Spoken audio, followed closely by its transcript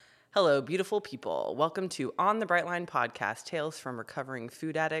Hello, beautiful people. Welcome to On the Bright Line podcast, tales from recovering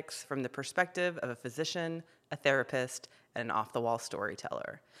food addicts from the perspective of a physician, a therapist, and an off-the-wall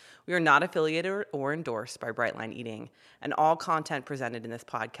storyteller. We are not affiliated or endorsed by Brightline Eating, and all content presented in this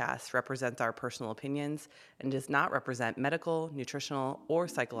podcast represents our personal opinions and does not represent medical, nutritional, or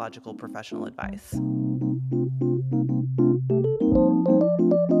psychological professional advice.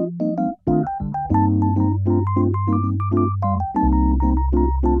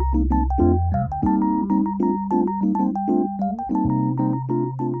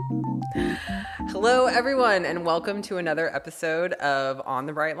 Hello, everyone, and welcome to another episode of On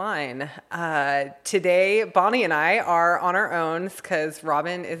the Bright Line. Today, Bonnie and I are on our own because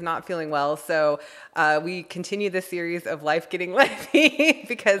Robin is not feeling well. So we continue the series of Life Getting Lifey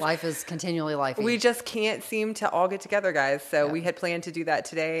because life is continually lifey. We just can't seem to all get together, guys. So we had planned to do that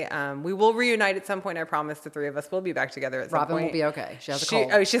today. We will reunite at some point. I promise the three of us will be back together at some point. Robin will be okay. She has a cold.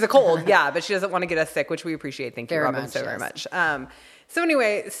 Oh, she has a cold, yeah, but she doesn't want to get us sick, which we appreciate. Thank you, Robin, so very much. So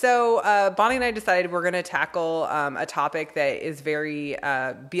anyway, Bonnie and I decided we're going to tackle a topic that is very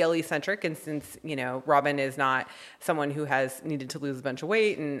BLE centric, and since Robin is not someone who has needed to lose a bunch of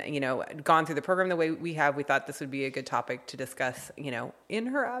weight and gone through the program the way we have, we thought this would be a good topic to discuss in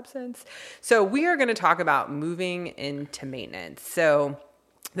her absence. So we are going to talk about moving into maintenance. So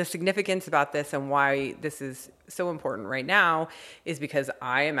the significance about this and why this is so important right now is because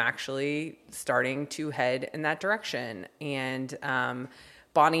I am actually starting to head in that direction. And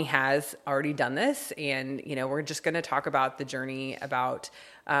Bonnie has already done this. And, we're just going to talk about the journey about,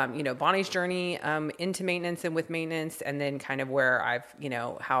 Bonnie's journey into maintenance and with maintenance, and then kind of where I've,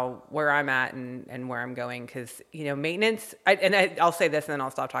 where I'm at and where I'm going. Because, maintenance, I'll say this and then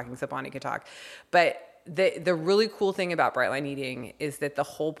I'll stop talking so Bonnie can talk. But the really cool thing about Brightline Eating is that the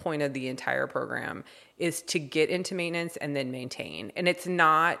whole point of the entire program is to get into maintenance and then maintain. And it's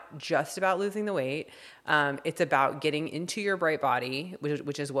not just about losing the weight. It's about getting into your bright body,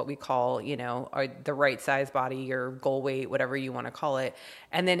 which is what we call, the right size body, your goal weight, whatever you want to call it.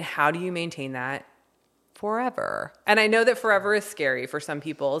 And then how do you maintain that forever? And I know that forever is scary for some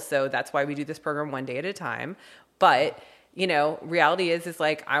people. So that's why we do this program one day at a time. But reality is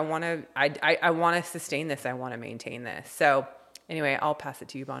like, I want to sustain this. I want to maintain this. So anyway, I'll pass it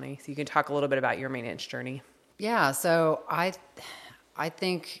to you, Bonnie, so you can talk a little bit about your maintenance journey. Yeah. So I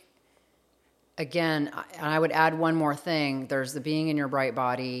think, again, and I would add one more thing. There's the being in your bright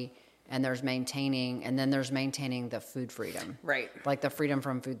body, and there's maintaining, and then there's maintaining the food freedom. Right. Like the freedom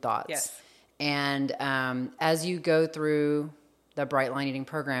from food thoughts. Yes. And as you go through the Brightline Eating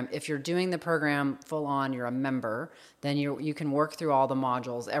program, if you're doing the program full on, you're a member, then you can work through all the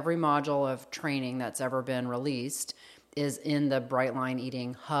modules. Every module of training that's ever been released is in the Brightline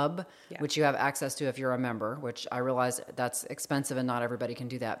Eating Hub, which you have access to if you're a member, which I realize that's expensive and not everybody can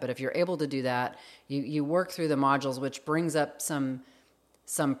do that. But if you're able to do that, you work through the modules, which brings up some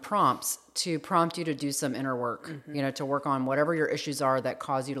prompts to prompt you to do some inner work, to work on whatever your issues are that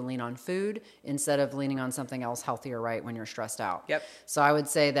cause you to lean on food instead of leaning on something else healthier, right, when you're stressed out. Yep. So I would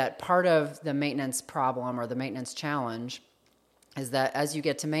say that part of the maintenance problem or the maintenance challenge is that as you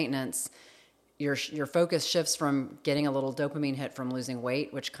get to maintenance, your focus shifts from getting a little dopamine hit from losing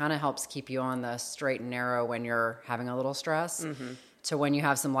weight, which kind of helps keep you on the straight and narrow when you're having a little stress, to when you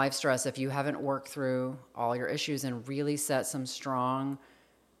have some life stress. If you haven't worked through all your issues and really set some strong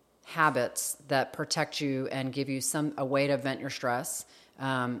habits that protect you and give you a way to vent your stress,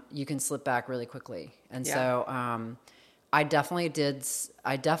 you can slip back really quickly. And so I definitely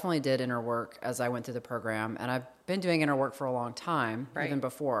did inner work as I went through the program, and I've been doing inner work for a long time, even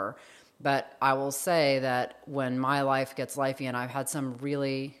before. But I will say that when my life gets lifey, and I've had some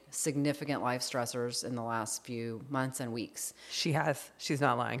really significant life stressors in the last few months and weeks. She has. She's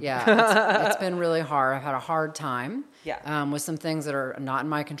not lying. Yeah, it's been really hard. I've had a hard time with some things that are not in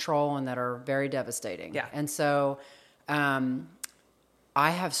my control and that are very devastating. Yeah. And so I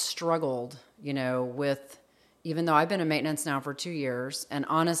have struggled, with, even though I've been in maintenance now for 2 years, and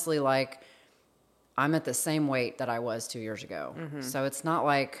honestly, like, I'm at the same weight that I was 2 years ago. So it's not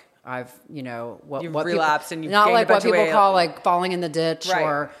like I've, you've relapsed people, and you've not like what people weight. call like falling in the ditch,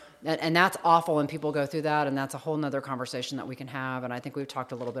 and that's awful. And people go through that, and that's a whole nother conversation that we can have. And I think we've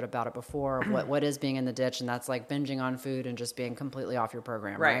talked a little bit about it before, what is being in the ditch. And that's like binging on food and just being completely off your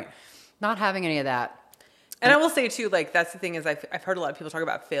program, right? Not having any of that. And I will say too, like, that's the thing is I've heard a lot of people talk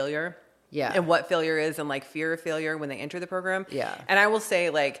about failure and what failure is and like fear of failure when they enter the program. Yeah. And I will say,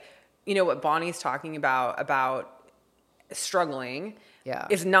 like, what Bonnie's talking about struggling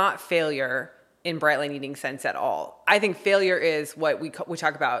is not failure. in bright line eating sense at all. I think failure is what we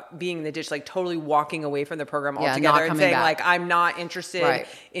talk about being in the ditch, like totally walking away from the program altogether and saying back. Like, I'm not interested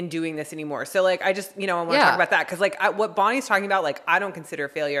in doing this anymore. So like, I just, I want to talk about that. Cause like what Bonnie's talking about, like, I don't consider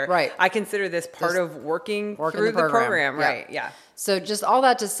failure. Right. I consider this part of working through the program. Right. Yeah. So just all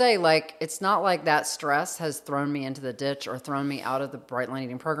that to say, like, it's not like that stress has thrown me into the ditch or thrown me out of the bright line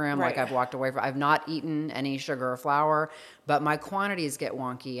eating program. Right. Like I've walked away from, I've not eaten any sugar or flour, but my quantities get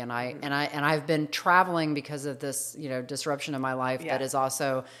wonky, and I've been traveling because of this, disruption of my life that is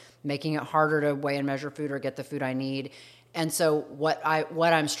also making it harder to weigh and measure food or get the food I need. And so what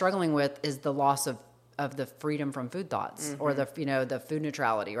I'm struggling with is the loss of the freedom from food thoughts or the food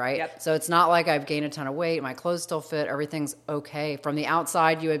neutrality, right? Yep. So it's not like I've gained a ton of weight, my clothes still fit, everything's okay. From the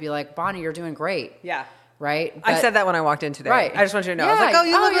outside, you would be like, Bonnie, you're doing great. Yeah. Right? I said that when I walked in today. Right. I just want you to know. I was like, oh,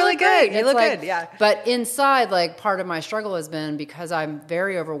 you look really good. You look good. Yeah. But inside, like, part of my struggle has been because I'm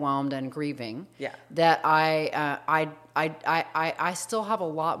very overwhelmed and grieving. Yeah. That I still have a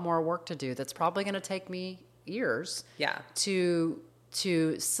lot more work to do. That's probably going to take me years. Yeah. To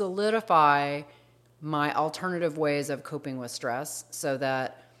solidify my alternative ways of coping with stress, so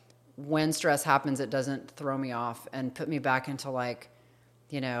that when stress happens, it doesn't throw me off and put me back into like,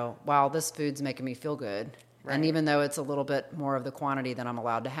 wow, this food's making me feel good. Right. And even though it's a little bit more of the quantity than I'm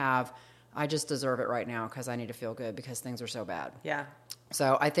allowed to have, I just deserve it right now because I need to feel good because things are so bad. Yeah.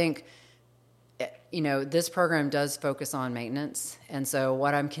 So I think, this program does focus on maintenance. And so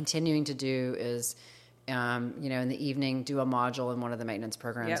what I'm continuing to do is, in the evening, do a module in one of the maintenance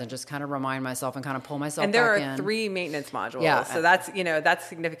programs and just kind of remind myself and kind of pull myself back in. And there are 3 maintenance modules. Yeah. So that's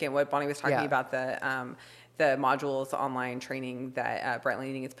significant what Bonnie was talking about, the modules online training that Bright Line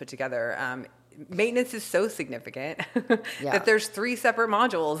Eating has put together. Maintenance is so significant that there's 3 separate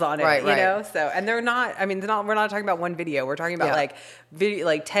modules on it, right. So, and they're not, we're not talking about one video. We're talking about like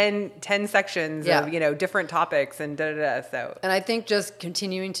 10 sections of, different topics and so. And I think just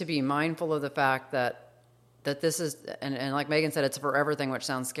continuing to be mindful of the fact that this is, and like Megan said, it's a forever thing, which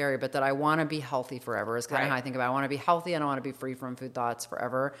sounds scary, but that I want to be healthy forever is kind of how I think about it. I want to be healthy and I want to be free from food thoughts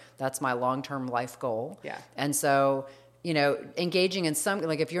forever. That's my long-term life goal. Yeah. And so, engaging in some,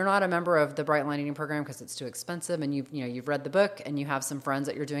 like if you're not a member of the Bright Line Eating program because it's too expensive and you've read the book and you have some friends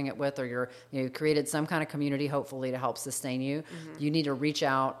that you're doing it with, or you've created some kind of community, hopefully, to help sustain you, you need to reach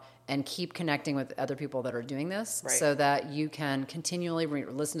out and keep connecting with other people that are doing this so that you can continually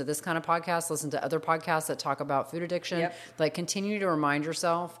listen to this kind of podcast, listen to other podcasts that talk about food addiction, like continue to remind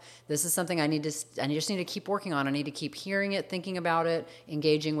yourself, this is something I just need to keep working on. I need to keep hearing it, thinking about it,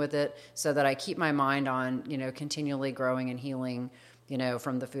 engaging with it so that I keep my mind on, continually growing and healing,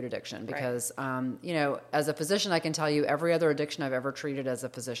 from the food addiction. Because, as a physician, I can tell you every other addiction I've ever treated as a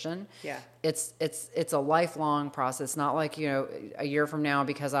physician, it's a lifelong process. Not like, a year from now,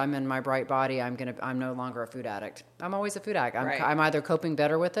 because I'm in my bright body, I'm no longer a food addict. I'm always a food addict. I'm either coping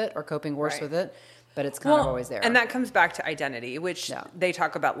better with it or coping worse with it, but it's kind of always there. And that comes back to identity, which they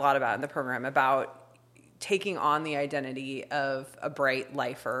talk a lot about in the program, about taking on the identity of a bright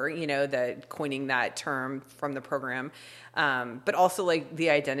lifer, coining that term from the program. But also like the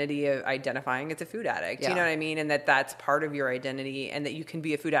identity of identifying as a food addict, you know what I mean? And that's part of your identity, and that you can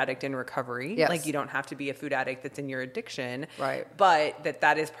be a food addict in recovery. Yes. Like you don't have to be a food addict that's in your addiction, right? But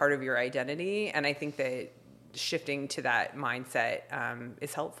that is part of your identity. And I think that shifting to that mindset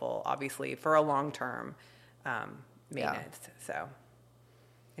is helpful, obviously, for a long-term maintenance. So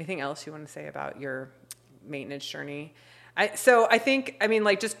anything else you want to say about your maintenance journey? So I think,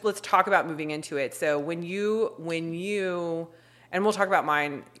 just let's talk about moving into it. So when you, and we'll talk about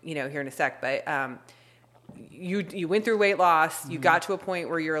mine, here in a sec, but, you went through weight loss, you got to a point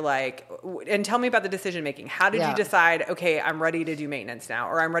where you're like, and tell me about the decision making. How did you decide, okay, I'm ready to do maintenance now,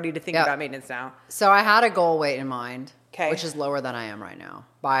 or I'm ready to think about maintenance now? So I had a goal weight in mind, which is lower than I am right now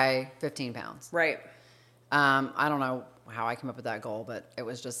by 15 pounds. Right. I don't know how I came up with that goal, but it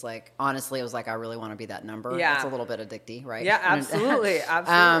was just like, honestly, it was like, I really want to be that number. Yeah. It's a little bit addictive, right? Yeah, absolutely.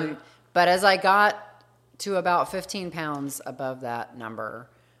 Absolutely. But as I got to about 15 pounds above that number,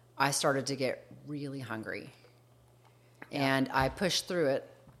 I started to get really hungry. Yeah. And I pushed through it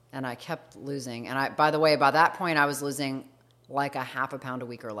and I kept losing. And by the way, by that point, I was losing like a half a pound a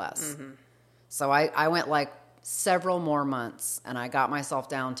week or less. Mm-hmm. So I went like several more months and I got myself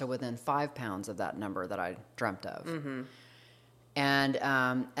down to within 5 pounds of that number that I dreamt of. Mm-hmm. And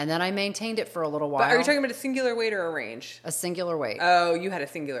then I maintained it for a little while. But are you talking about a singular weight or a range? A singular weight. Oh, you had a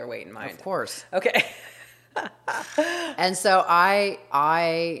singular weight in mind. Of course. Okay. And so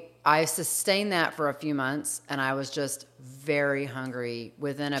I I sustained that for a few months, and I was just very hungry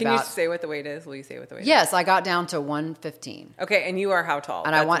within Can you say what the weight is? Will you say what the weight is? Yes, I got down to 115. Okay, and you are how tall?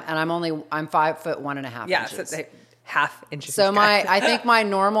 And I'm 5 foot 1.5 inches. So half inches. So I think my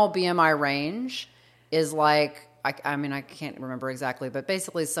normal BMI range is like, I mean, I can't remember exactly, but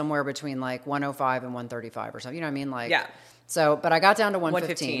basically somewhere between like 105 and 135 or something. You know what I mean? Like, yeah. So, but I got down to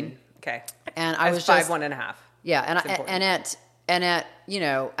 115. Okay. And I was 5'1.5". Yeah, and at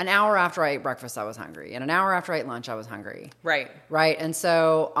an hour after I ate breakfast, I was hungry, and an hour after I ate lunch, I was hungry. Right. And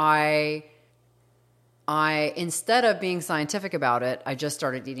so I instead of being scientific about it, I just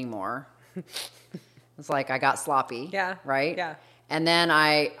started eating more. It's like I got sloppy. Yeah. Right. Yeah. And then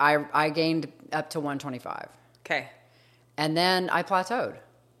I gained up to 125. Okay. And then I plateaued.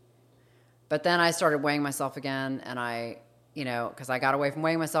 But then I started weighing myself again, and because I got away from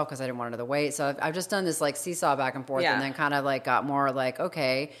weighing myself because I didn't want another weight. So I've just done this like seesaw back and forth, and then kind of like got more like,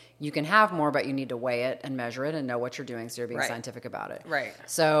 okay, you can have more, but you need to weigh it and measure it and know what you're doing, so you're being scientific about it. Right.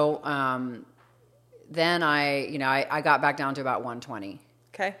 So then I got back down to about 120.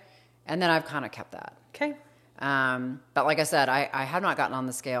 Okay. And then I've kind of kept that. Okay. But like I said, I have not gotten on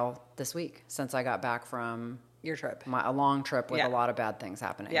the scale this week since I got back from your trip, a long trip with a lot of bad things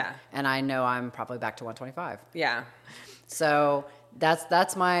happening. Yeah. And I know I'm probably back to 125. Yeah. So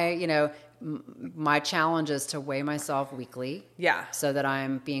that's my, my challenge is to weigh myself weekly. Yeah. So that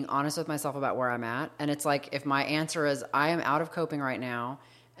I'm being honest with myself about where I'm at. And it's like, if my answer is I am out of coping right now,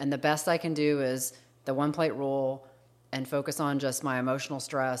 and the best I can do is the 1 plate rule and focus on just my emotional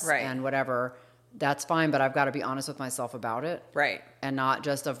stress and whatever, that's fine, but I've got to be honest with myself about it. Right. And not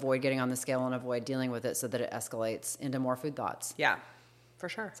just avoid getting on the scale and avoid dealing with it so that it escalates into more food thoughts. Yeah, for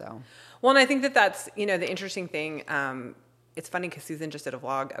sure. So, well, and I think that's, the interesting thing. It's funny because Susan just did a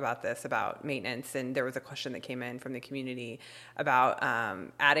vlog about maintenance, and there was a question that came in from the community about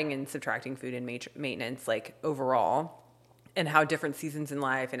adding and subtracting food in maintenance, like overall, and how different seasons in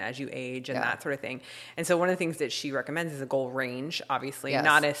life and as you age and that sort of thing. And so one of the things that she recommends is a goal range, obviously,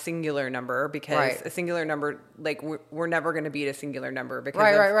 not a singular number, because a singular number, like we're never going to beat a singular number because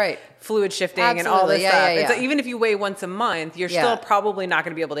of fluid shifting and all this stuff. And so even if you weigh once a month, you're still probably not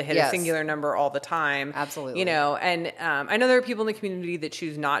going to be able to hit a singular number all the time. Absolutely. And I know there are people in the community that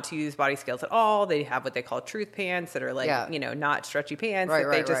choose not to use body scales at all. They have what they call truth pants that are like, not stretchy pants.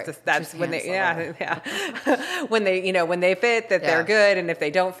 That's when when they fit, that they're good, and if they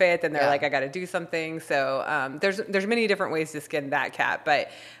don't fit, then they're like, I got to do something. So there's many different ways to skin that cat,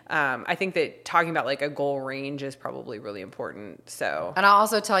 but I think that talking about like a goal range is probably really important. So, and I'll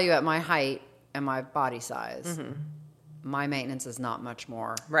also tell you, at my height and my body size, my maintenance is not much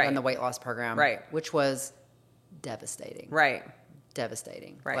more than the weight loss program, which was devastating.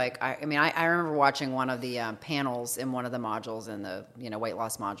 Devastating. Like I remember watching one of the panels in one of the modules in the weight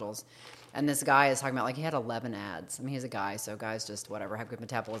loss modules. And this guy is talking about, like, he had 11 ads. I mean, he's a guy, so guys just, whatever, have good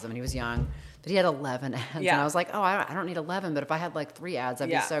metabolism. And he was young, but he had 11 ads. Yeah. And I was like, oh, I don't need 11, but if I had, like, 3 ads,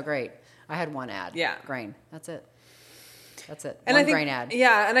 that'd be so great. I had 1 ad. Yeah. Grain. That's it. And one grain ad.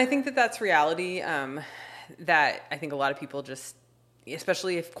 Yeah, and I think that that's reality, that I think a lot of people just,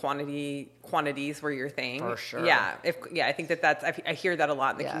 especially if quantities were your thing. For sure. Yeah. I think that's, I hear that a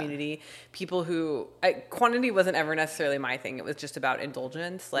lot in the community. People who, quantity wasn't ever necessarily my thing. It was just about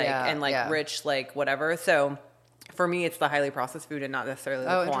indulgence, rich, like whatever. So for me, it's the highly processed food and not necessarily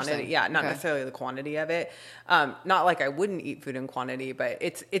the quantity. Yeah. Not necessarily the quantity of it. Not like I wouldn't eat food in quantity, but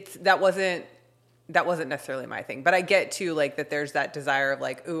that wasn't necessarily my thing, but I get to like that. There's that desire of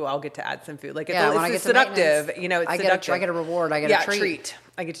like, ooh, I'll get to add some food. Like it's seductive, it's seductive. I get a reward. I get a treat.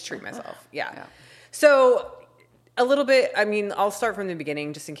 I get to treat myself. Yeah. So a little bit, I'll start from the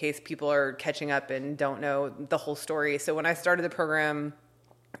beginning just in case people are catching up and don't know the whole story. So when I started the program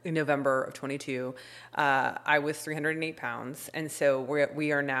in November of 22, I was 308 pounds. And so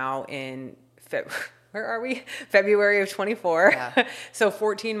we are now in where are we? February of 24. Yeah. So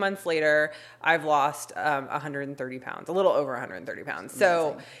 14 months later, I've lost 130 pounds, a little over 130 pounds.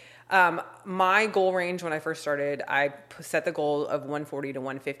 So my goal range when I first started, I set the goal of 140 to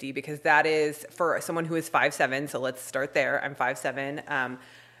 150 because that is for someone who is 5'7". So let's start there. I'm 5'7".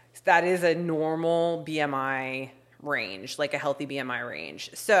 That is a normal BMI range, like a healthy BMI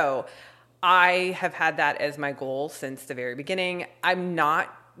range. So I have had that as my goal since the very beginning. I'm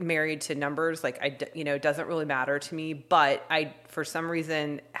not married to numbers, like it doesn't really matter to me, but for some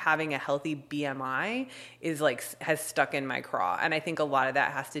reason having a healthy BMI is like has stuck in my craw, and I think a lot of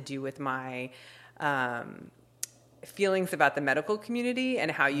that has to do with my feelings about the medical community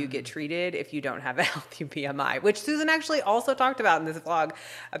and how you get treated if you don't have a healthy BMI, which Susan actually also talked about in this vlog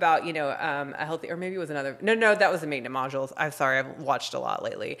about, a healthy, or maybe it was another, no, that was the maintenance modules. I'm sorry. I've watched a lot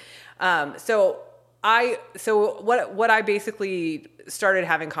lately. So what I basically started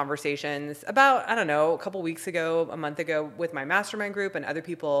having conversations about, I don't know, a couple weeks ago, a month ago with my mastermind group and other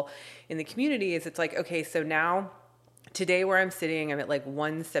people in the community is it's like, okay, so now today where I'm sitting, I'm at like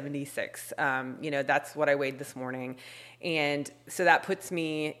 176. That's what I weighed this morning. And so that puts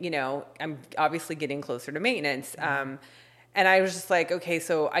me, I'm obviously getting closer to maintenance. And I was just like, okay,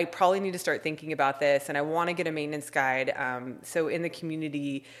 so I probably need to start thinking about this and I want to get a maintenance guide. So in the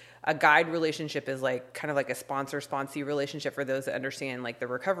community, a guide relationship is like kind of like a sponsor-sponsee relationship for those that understand like the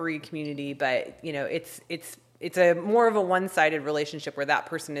recovery community. But, it's a more of a one-sided relationship where that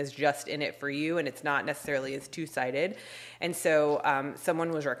person is just in it for you and it's not necessarily as two-sided. And so someone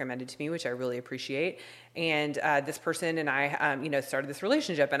was recommended to me, which I really appreciate. And this person and I, started this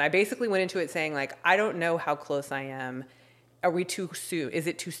relationship. And I basically went into it saying like, I don't know how close I am. Are we too soon? Is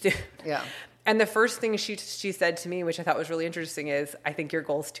it too soon? Yeah. And the first thing she said to me, which I thought was really interesting, is, I think your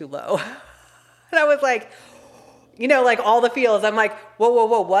goal's too low. And I was like, like all the feels. I'm like,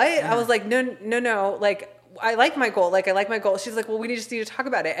 whoa, what? Yeah. I was like, no. Like, I like my goal. She's like, well, we just need to talk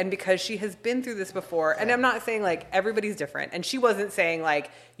about it. And because she has been through this before, and I'm not saying like everybody's different. And she wasn't saying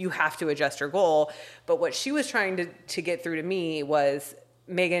like, you have to adjust your goal. But what she was trying to get through to me was,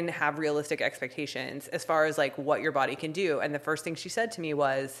 Meagan, have realistic expectations as far as like what your body can do. And the first thing she said to me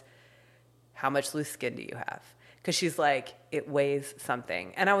was, how much loose skin do you have? Because she's like, it weighs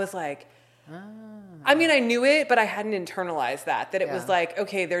something. And I was like, I mean, I knew it, but I hadn't internalized that it was like,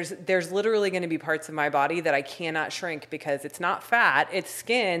 okay, there's literally going to be parts of my body that I cannot shrink because it's not fat, it's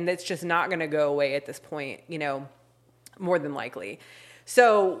skin that's just not going to go away at this point, more than likely.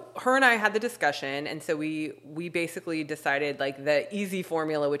 So her and I had the discussion, and so we basically decided like the easy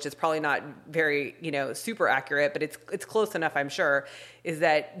formula, which is probably not very, super accurate, but it's close enough, I'm sure, is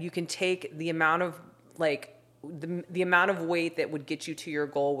that you can take the amount of like the amount of weight that would get you to your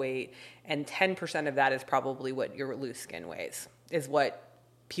goal weight, and 10% of that is probably what your loose skin weighs, is what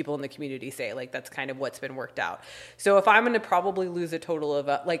people in the community say. Like, that's kind of what's been worked out. So if I'm going to probably lose a total of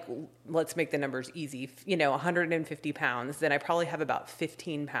let's make the numbers easy, 150 pounds, then I probably have about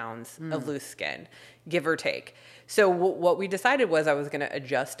 15 pounds of loose skin, give or take. So what we decided was I was going to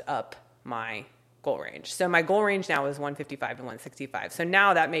adjust up my goal range. So my goal range now is 155 to 165. So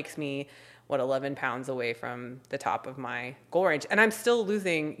now that makes me 11 pounds away from the top of my goal range. And I'm still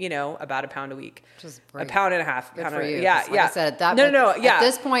losing, about a pound a week. Which is great. A pound and a half. Good for you. Yeah. Like I said, at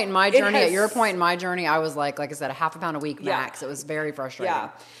this point in my journey, at your point in my journey, I was like I said, a half a pound a week max. It was very frustrating.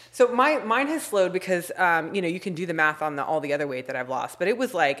 Yeah. So mine has slowed because, you can do the math on all the other weight that I've lost, but it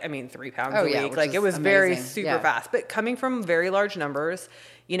was 3 pounds a week. Like, it was amazing. Very super fast, but coming from very large numbers,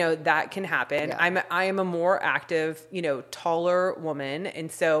 that can happen. Yeah. I am a more active, taller woman.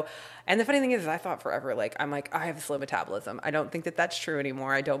 And so, and the funny thing is I thought forever, I have a slow metabolism. I don't think that that's true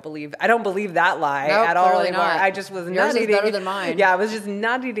anymore. I don't believe that lie at all anymore. Not. I just was Yours not is eating. Better than mine. Yeah. I was just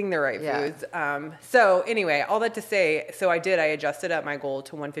not eating the right foods. So anyway, all that to say, I adjusted up my goal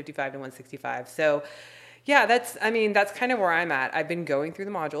to 155 to 165. So yeah, that's kind of where I'm at. I've been going through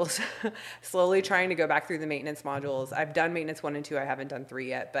the modules, slowly trying to go back through the maintenance modules. I've done maintenance 1 and 2. I haven't done 3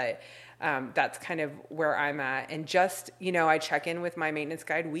 yet, but that's kind of where I'm at. And just, I check in with my maintenance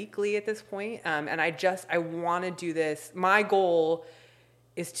guide weekly at this point. And I want to do this. My goal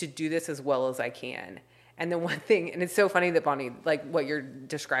is to do this as well as I can. And the one thing, and it's so funny that Bonnie, what you're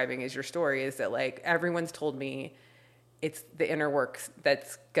describing is your story, is that everyone's told me it's the inner work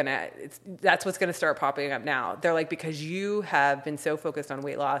that's what's gonna start popping up now. They're like, because you have been so focused on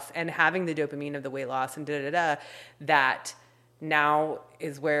weight loss and having the dopamine of the weight loss and that now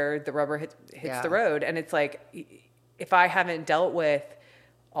is where the rubber hits the road. And it's like, if I haven't dealt with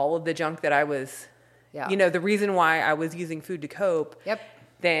all of the junk that I was, the reason why I was using food to cope,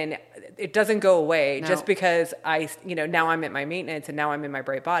 then it doesn't go away just because now I'm at my maintenance and now I'm in my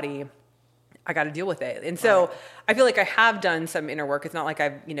bright body. I got to deal with it. And so I feel like I have done some inner work. It's not like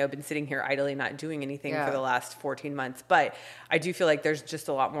I've, been sitting here idly not doing anything for the last 14 months, but I do feel like there's just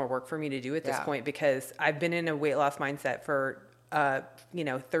a lot more work for me to do at this point, because I've been in a weight loss mindset for,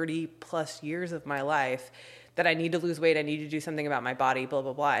 30 plus years of my life, that I need to lose weight. I need to do something about my body, blah,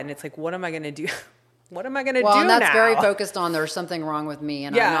 blah, blah. And it's like, what am I going to do? What am I going to do now? Well, and that's very focused on there's something wrong with me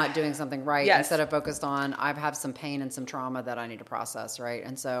and I'm not doing something right, instead of focused on I've had some pain and some trauma that I need to process, right?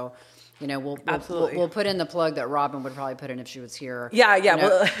 And so, we'll put in the plug that Robin would probably put in if she was here. Yeah.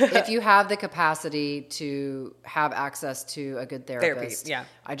 If you have the capacity to have access to a good therapist,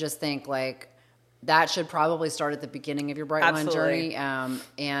 I just think that should probably start at the beginning of your Bright Line Absolutely. journey.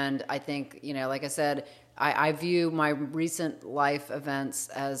 And I think, like I said, I view my recent life events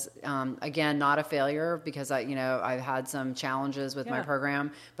as, again, not a failure because I've had some challenges with my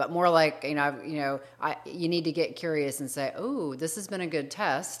program, but more like, you need to get curious and say, oh, this has been a good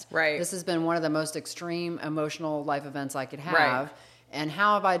test. Right. This has been one of the most extreme emotional life events I could have. Right. And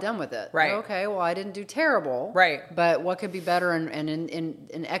how have I done with it? Right. Okay, well, I didn't do terrible. Right. But what could be better? And in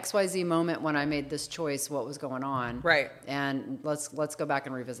an XYZ moment when I made this choice, what was going on? Right. And let's go back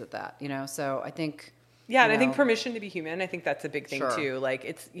and revisit that, So I think... Yeah, and I think permission to be human, I think that's a big thing too. Like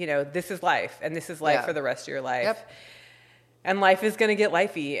it's, this is life, and this is life for the rest of your life. Yep. And life is going to get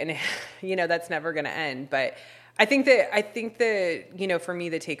lifey, and that's never going to end. But I think that for me,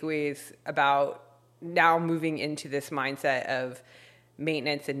 the takeaways about now moving into this mindset of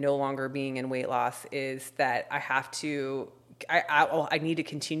maintenance and no longer being in weight loss is that I need to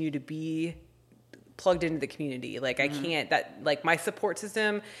continue to be plugged into the community. Like I can't, my support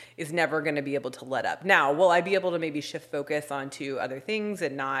system is never going to be able to let up. Now, will I be able to maybe shift focus onto other things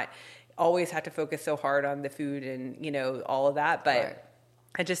and not always have to focus so hard on the food and, all of that. But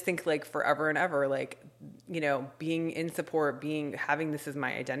I just think like forever and ever, being in support, having this as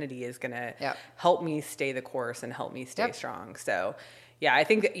my identity is going to help me stay the course and help me stay strong. So yeah, I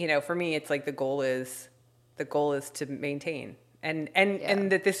think that, for me, it's like the goal is to maintain and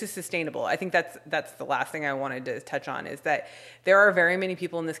that this is sustainable. I think that's the last thing I wanted to touch on is that there are very many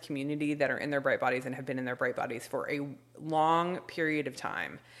people in this community that are in their bright bodies and have been in their bright bodies for a long period of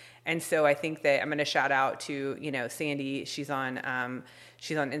time. And so I think that I'm going to shout out to, Sandy. She's on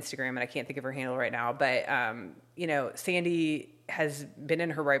Instagram and I can't think of her handle right now, but, Sandy has been in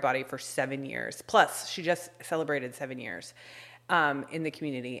her right body for 7 years. Plus she just celebrated 7 years, in the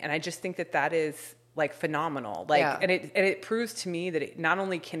community. And I just think that is like phenomenal. And it proves to me that not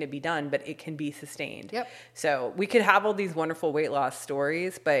only can it be done, but it can be sustained. Yep. So we could have all these wonderful weight loss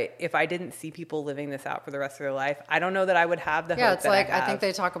stories, but if I didn't see people living this out for the rest of their life, I don't know that I would have the hope. Yeah, it's like I think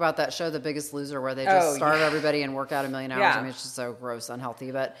they talk about that show, The Biggest Loser, where they just starve everybody and work out 1 million hours. Yeah. I mean, it's just so gross,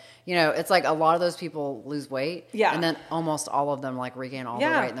 unhealthy. But it's like a lot of those people lose weight. Yeah. And then almost all of them regain all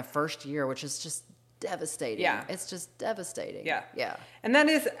their weight in the first year, which is just devastating. Yeah. It's just devastating. Yeah. Yeah. And that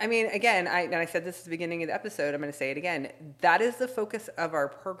is, again, I said this at the beginning of the episode, I'm going to say it again. That is the focus of our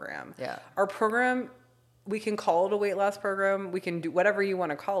program. Yeah. Our program, we can call it a weight loss program. We can do whatever you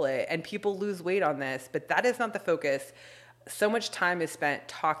want to call it. And people lose weight on this, but that is not the focus. So much time is spent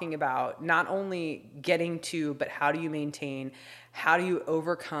talking about not only getting to, but how do you maintain, how do you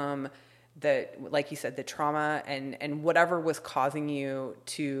overcome like you said, the trauma and whatever was causing you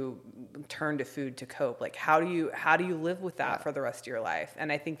to turn to food to cope. Like how do you live with that for the rest of your life?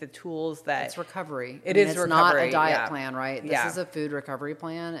 And I think the tools that it's recovery. It's recovery. Not a diet plan, right? This is a food recovery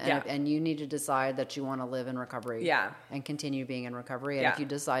plan, and you need to decide that you want to live in recovery. Yeah. And continue being in recovery. And if you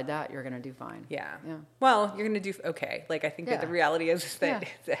decide that, you're going to do fine. Yeah. Yeah. Well, you're going to do okay. Like I think that the reality is that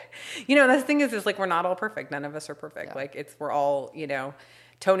the thing is like we're not all perfect. None of us are perfect. Yeah. Like we're all,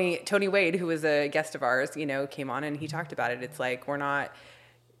 Tony Wade, who was a guest of ours, came on and he talked about it. It's like, we're not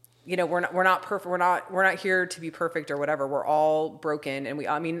perfect. We're not here to be perfect or whatever. We're all broken. And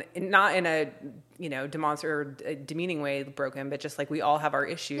not in a, demonstrative or demeaning way broken, but just like we all have our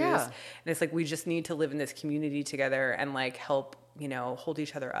issues. Yeah. And it's like, we just need to live in this community together and like help, hold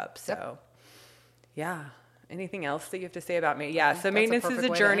each other up. So yeah. Anything else that you have to say about me? Yeah. So maintenance is a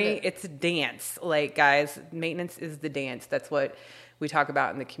journey. It's a dance. Like guys, maintenance is the dance. That's what we talk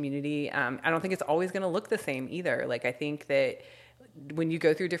about in the community. I don't think it's always going to look the same either. Like I think that when you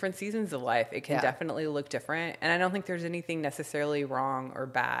go through different seasons of life, it can definitely look different. And I don't think there's anything necessarily wrong or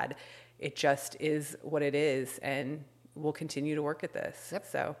bad. It just is what it is. And we'll continue to work at this. Yep.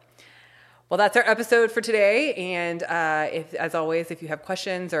 So, well, that's our episode for today. And as always, if you have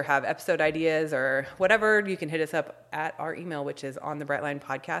questions or have episode ideas or whatever, you can hit us up at our email, which is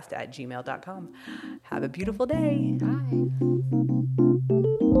onthebrightlinepodcast@gmail.com. Have a beautiful day. Bye.